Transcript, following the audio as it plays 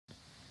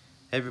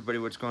Hey everybody,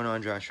 what's going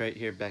on? Josh right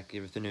here, back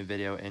with a new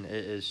video, and it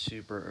is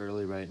super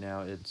early right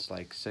now. It's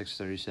like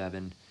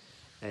 6:37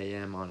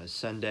 a.m. on a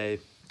Sunday,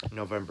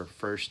 November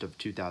 1st of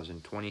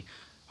 2020.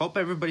 Hope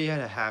everybody had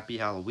a happy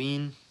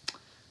Halloween.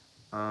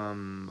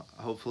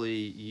 Hopefully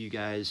you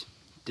guys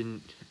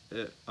didn't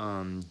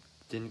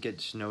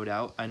get snowed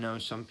out. I know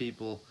some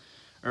people,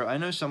 or I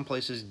know some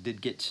places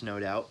did get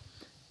snowed out,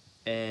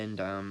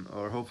 and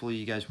or hopefully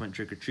you guys went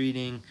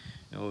trick-or-treating.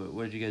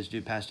 What did you guys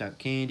do? Passed out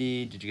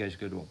candy? Did you guys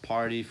go to a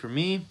party? For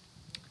me,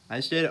 I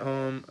stayed at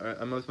home.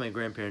 I'm with my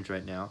grandparents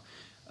right now.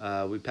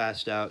 We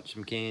passed out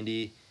some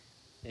candy,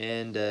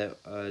 and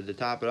to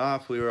top it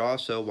off, we were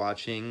also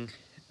watching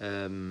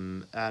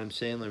Adam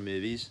Sandler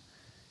movies.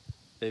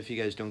 If you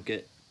guys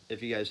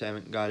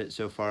haven't got it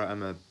so far,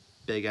 I'm a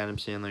big Adam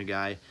Sandler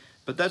guy.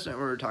 But that's not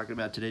what we're talking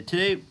about today.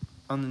 Today,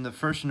 on the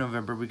 1st of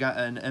November, we got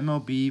an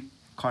MLB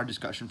card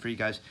discussion for you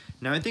guys.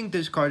 Now, I think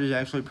this card is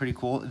actually pretty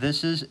cool.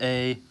 This is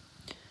a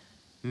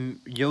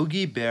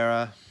Yogi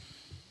Berra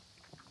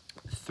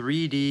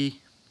 3D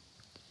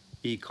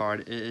card.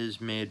 It is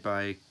made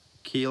by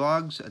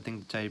Kellogg's. I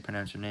think that's how you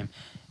pronounce your name.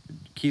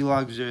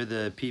 Kellogg's are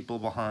the people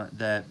behind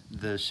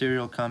the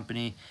cereal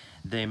company.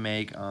 They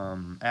make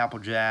Apple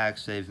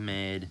Jacks. They've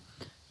made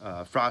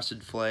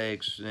Frosted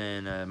Flakes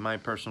and my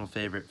personal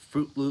favorite,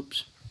 Fruit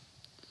Loops.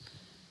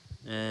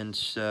 And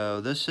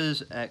so this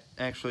is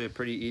actually a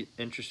pretty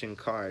interesting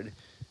card.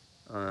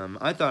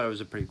 I thought it was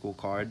a pretty cool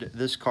card.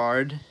 This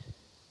card,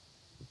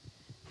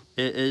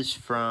 it is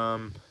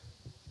from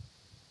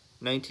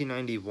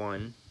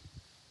 1991,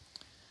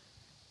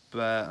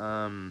 but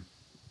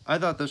I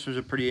thought this was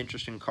a pretty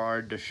interesting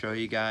card to show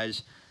you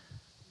guys,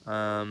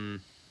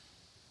 because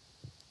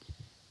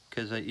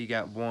you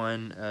got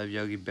one of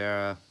Yogi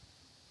Berra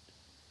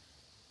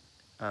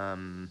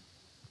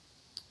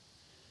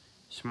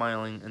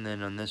smiling, and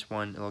then on this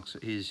one it looks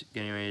like he's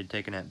getting ready to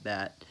take an at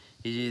bat.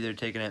 He's either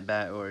taking at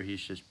bat or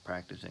he's just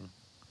practicing.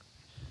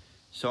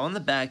 So on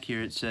the back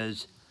here it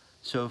says,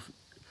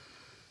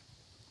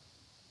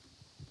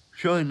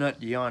 surely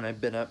not yawn, I've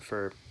been up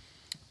for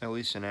at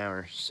least an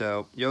hour.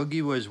 So,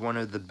 Yogi was one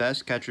of the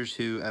best catchers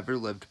who ever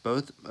lived,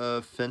 both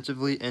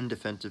offensively and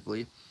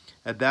defensively.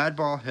 A bad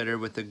ball hitter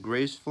with a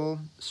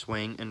graceful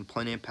swing and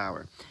plenty of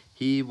power.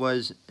 He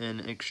was an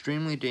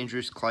extremely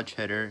dangerous clutch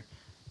hitter.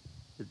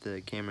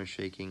 The camera's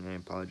shaking, I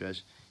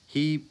apologize.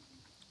 He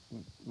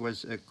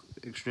was an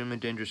extremely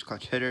dangerous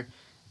clutch hitter.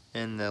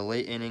 In the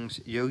late innings,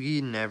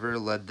 Yogi never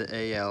led the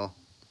AL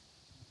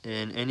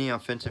in any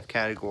offensive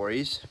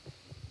categories.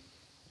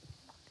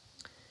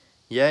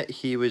 Yet,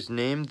 he was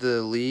named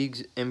the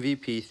league's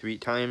MVP 3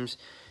 times,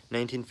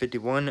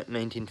 1951,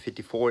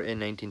 1954,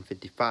 and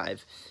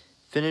 1955.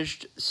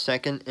 Finished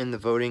second in the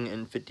voting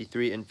in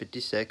 53 and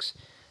 56.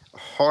 A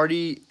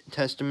hearty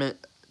testament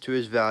to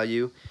his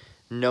value.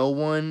 No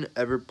one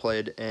ever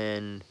played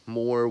in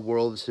more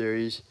World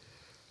Series.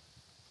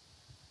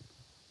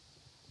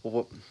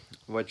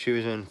 What she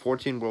was in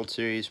 14 World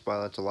Series,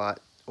 wow, that's a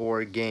lot,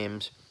 or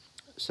games,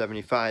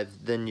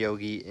 75, than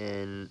Yogi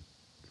in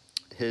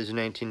his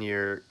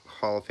 19-year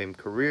Hall of Fame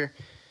career.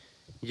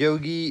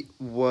 Yogi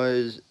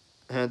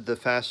had the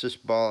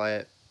fastest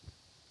bat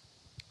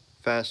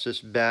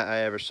I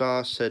ever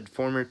saw, said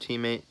former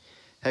teammate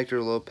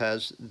Hector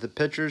Lopez. The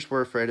pitchers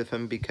were afraid of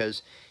him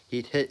because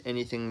he'd hit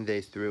anything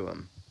they threw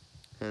him.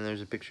 And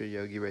there's a picture of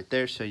Yogi right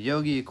there. So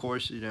Yogi, of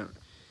course,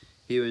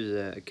 he was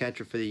a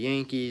catcher for the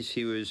Yankees.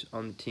 He was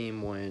on the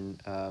team when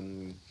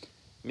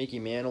Mickey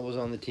Mantle was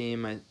on the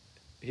team.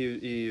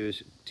 He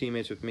was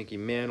teammates with Mickey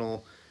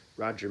Mantle,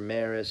 Roger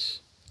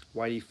Maris,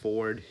 Whitey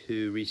Ford,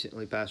 who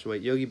recently passed away.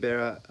 Yogi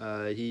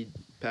Berra, he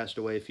passed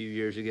away a few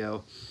years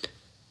ago.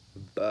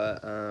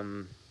 But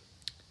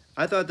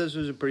I thought this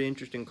was a pretty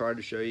interesting card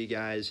to show you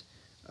guys.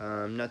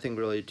 Nothing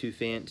really too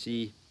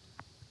fancy.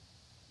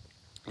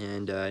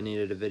 And I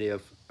needed a video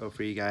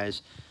for you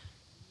guys.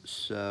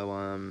 So,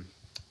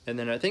 and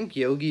then I think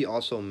Yogi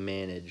also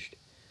managed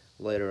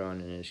later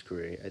on in his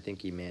career. I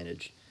think he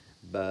managed.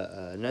 But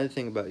another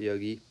thing about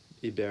Yogi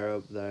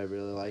Berra that I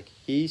really like,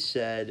 he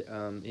said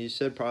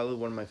probably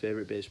one of my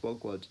favorite baseball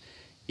quotes.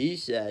 He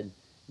said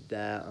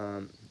that,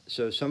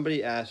 so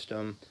somebody asked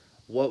him,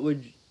 what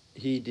would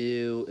he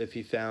do if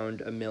he found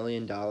 $1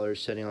 million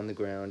sitting on the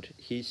ground?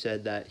 He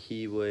said that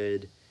he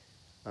would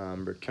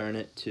return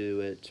it to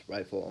its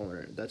rightful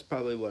owner. That's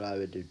probably what I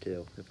would do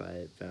too if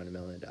I found $1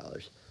 million.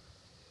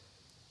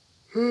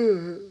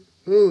 Oh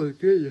my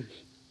goodness.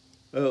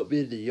 I don't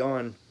mean to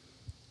yawn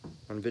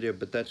on video,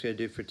 but that's going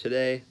to do for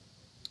today.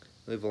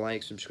 Leave a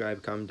like,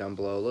 subscribe, comment down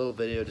below. A little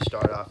video to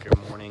start off your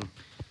morning.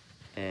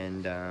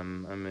 And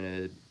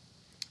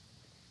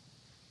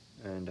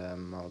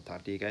I'll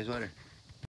talk to you guys later.